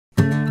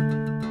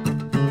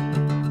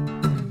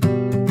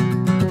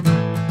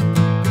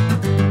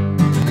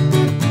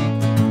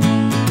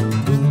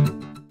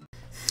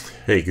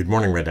Hey, good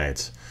morning, Red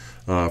Knights.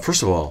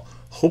 First of all,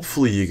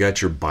 hopefully you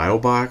got your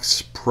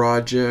BioBox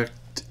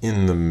project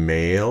in the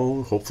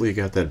mail. Hopefully you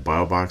got that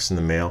BioBox in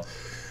the mail.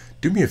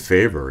 Do me a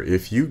favor,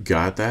 if you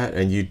got that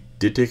and you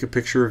did take a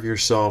picture of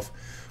yourself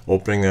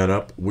opening that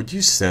up, would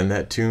you send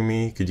that to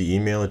me? Could you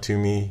email it to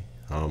me?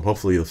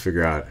 Hopefully you'll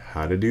figure out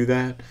how to do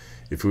that.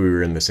 If we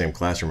were in the same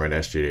classroom, I'd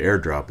ask you to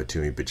airdrop it to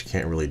me, but you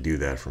can't really do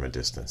that from a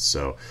distance.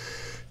 So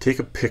take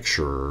a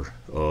picture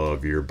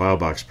of your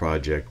BioBox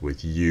project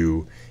with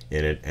you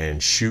in it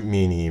and shoot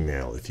me an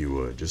email if you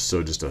would. Just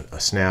a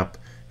snap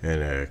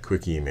and a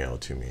quick email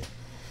to me.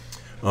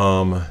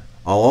 I'll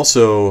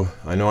also,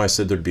 I know I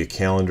said there'd be a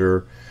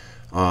calendar.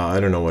 I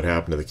don't know what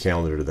happened to the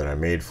calendar that I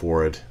made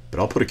for it,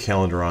 but I'll put a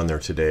calendar on there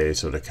today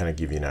so to kind of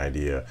give you an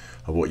idea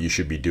of what you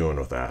should be doing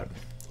with that.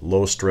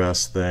 Low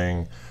stress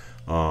thing,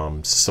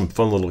 some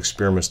fun little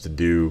experiments to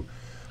do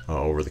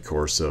over the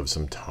course of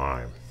some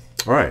time.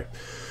 All right,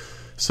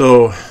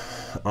 so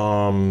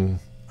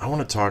I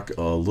want to talk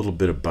a little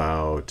bit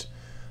about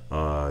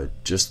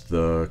just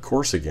the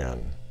course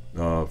again.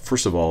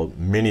 First of all,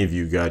 many of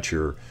you got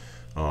your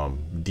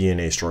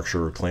DNA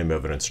structure, claim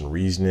evidence, and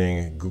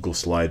reasoning Google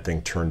slide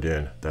thing turned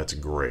in. That's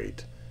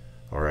great.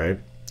 All right,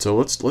 so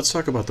let's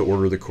talk about the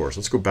order of the course.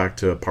 Let's go back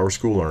to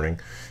PowerSchool Learning,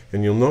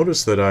 and you'll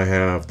notice that I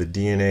have the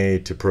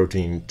DNA to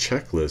protein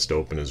checklist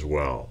open as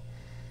well.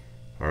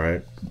 All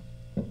right,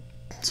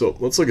 so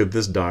let's look at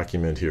this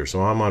document here.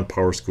 So I'm on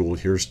PowerSchool.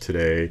 Here's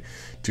today,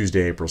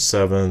 Tuesday, April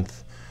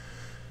 7th.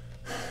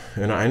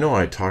 And I know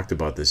I talked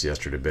about this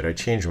yesterday, but I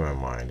changed my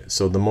mind.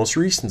 So the most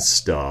recent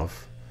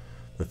stuff,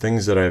 the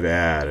things that I've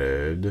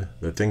added,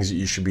 the things that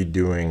you should be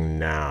doing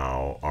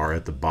now are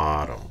at the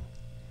bottom.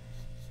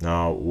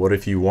 Now, what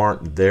if you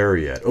aren't there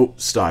yet? Oh,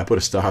 stop. I put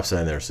a stop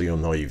sign there so you'll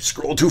know you've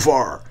scrolled too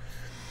far.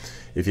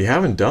 If you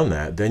haven't done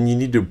that, then you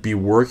need to be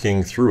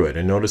working through it.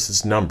 And notice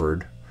it's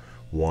numbered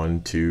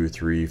 1, 2,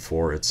 3,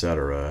 4,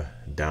 etc.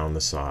 down the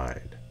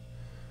side.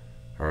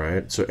 All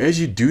right. So as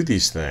you do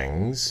these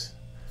things,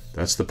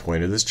 that's the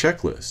point of this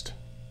checklist,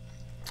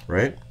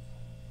 right?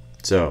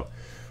 So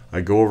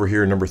I go over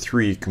here, number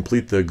 3,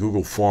 complete the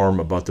Google form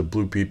about the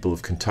blue people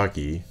of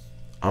Kentucky.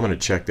 I'm going to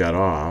check that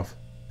off,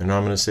 and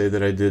I'm going to say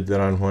that I did that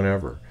on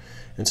whenever.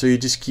 And so you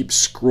just keep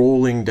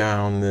scrolling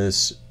down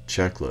this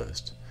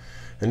checklist.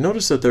 And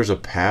notice that there's a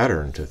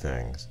pattern to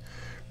things.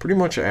 Pretty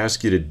much I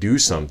ask you to do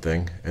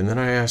something, and then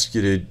I ask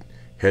you to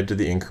head to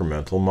the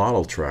incremental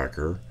model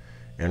tracker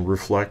and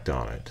reflect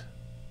on it.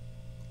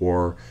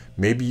 Or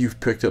maybe you've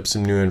picked up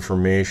some new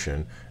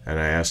information and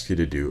I ask you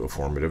to do a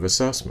formative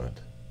assessment.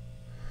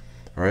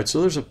 All right,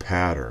 so there's a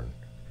pattern.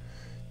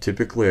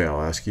 Typically,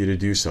 I'll ask you to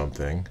do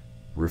something,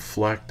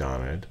 reflect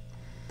on it,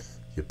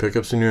 you pick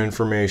up some new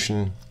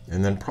information,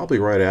 and then probably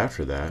right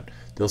after that,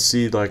 they'll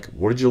see like,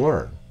 what did you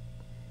learn?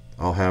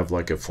 I'll have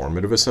like a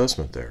formative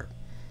assessment there.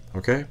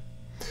 Okay?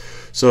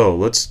 So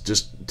let's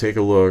just take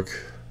a look.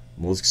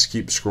 Let's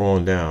keep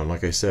scrolling down.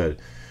 Like I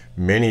said,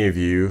 many of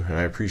you, and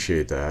I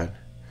appreciate that,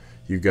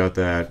 you got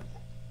that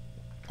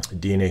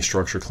DNA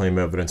structure, claim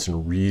evidence,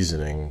 and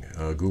reasoning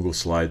Google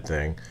slide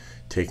thing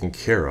taken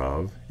care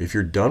of. If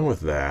you're done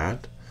with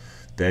that,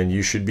 then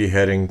you should be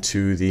heading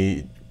to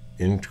the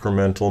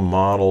incremental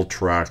model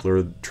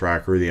tracker, the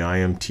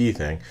IMT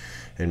thing,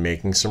 and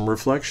making some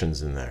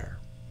reflections in there.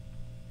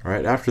 All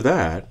right, after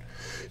that,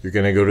 you're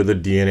going to go to the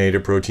DNA to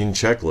protein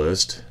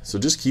checklist. So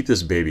just keep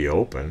this baby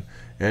open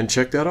and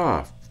check that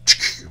off.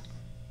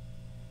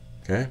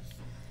 Okay.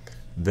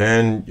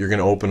 Then you're going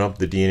to open up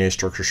the DNA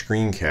structure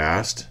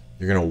screencast.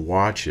 You're going to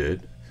watch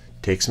it,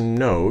 take some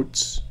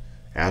notes,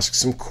 ask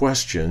some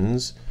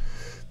questions.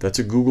 That's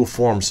a Google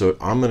form, so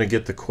I'm going to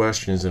get the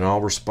questions and I'll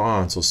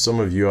respond. So some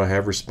of you I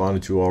have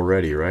responded to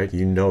already, right?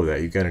 You know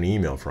that. You got an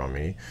email from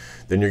me.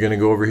 Then you're going to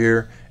go over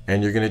here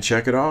and you're going to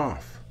check it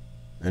off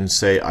and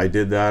say, I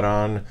did that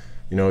on,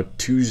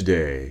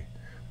 Tuesday,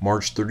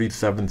 March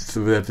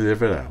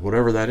 37th,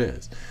 whatever that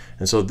is.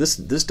 And so this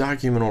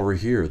document over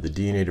here, the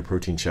DNA to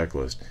protein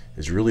checklist,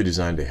 is really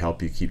designed to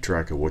help you keep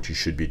track of what you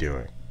should be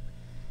doing.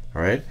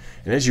 All right?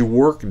 And as you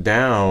work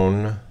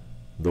down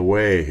the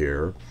way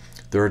here,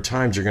 there are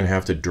times you're going to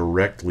have to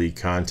directly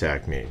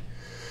contact me.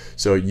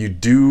 So you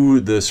do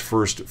this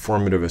first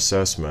formative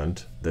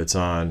assessment that's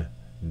on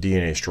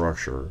DNA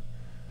structure.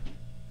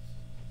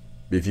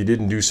 If you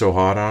didn't do so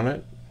hot on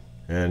it,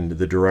 and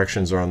the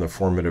directions are on the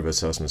formative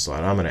assessment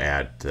slide, I'm going to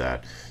add to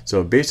that.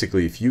 So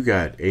basically, if you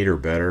got 8 or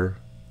better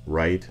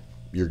right,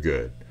 you're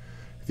good.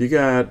 If you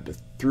got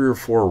 3 or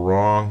 4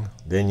 wrong,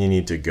 then you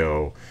need to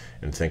go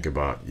and think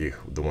about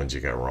the ones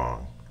you got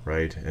wrong,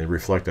 right? And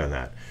reflect on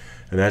that.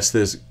 And that's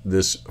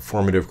this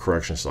formative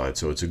correction slide.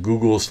 So it's a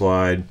Google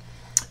slide.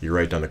 You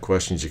write down the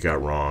questions you got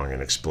wrong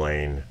and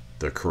explain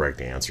the correct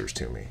answers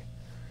to me.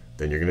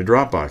 Then you're going to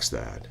Dropbox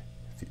that.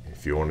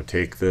 If you want to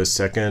take the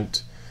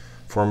second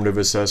formative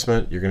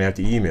assessment, you're going to have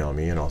to email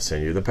me and I'll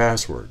send you the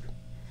password.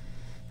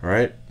 All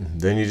right,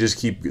 then you just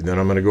keep, then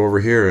I'm going to go over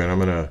here and I'm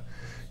going to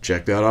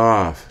check that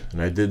off.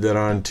 And I did that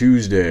on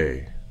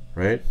Tuesday,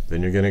 right?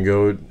 Then you're going to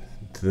go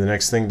to the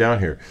next thing down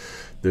here.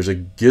 There's a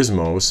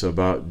gizmos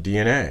about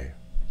DNA.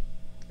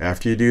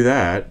 After you do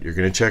that, you're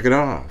going to check it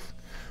off.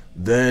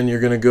 Then you're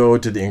going to go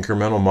to the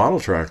incremental model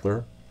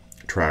tracker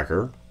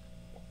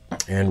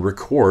and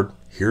record,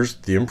 here's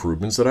the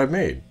improvements that I've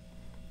made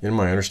in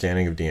my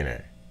understanding of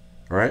DNA.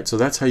 All right, so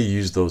that's how you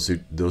use those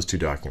two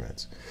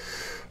documents.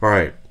 All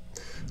right,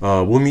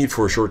 we'll meet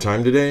for a short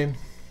time today.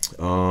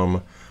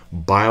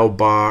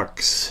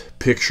 BioBox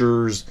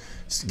pictures,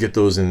 get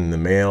those in the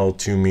mail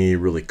to me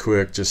really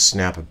quick. Just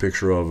snap a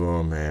picture of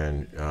them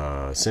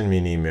and send me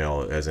an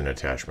email as an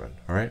attachment.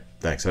 All right,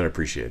 thanks, I'd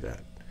appreciate that.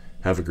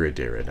 Have a great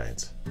day, Red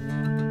Knights.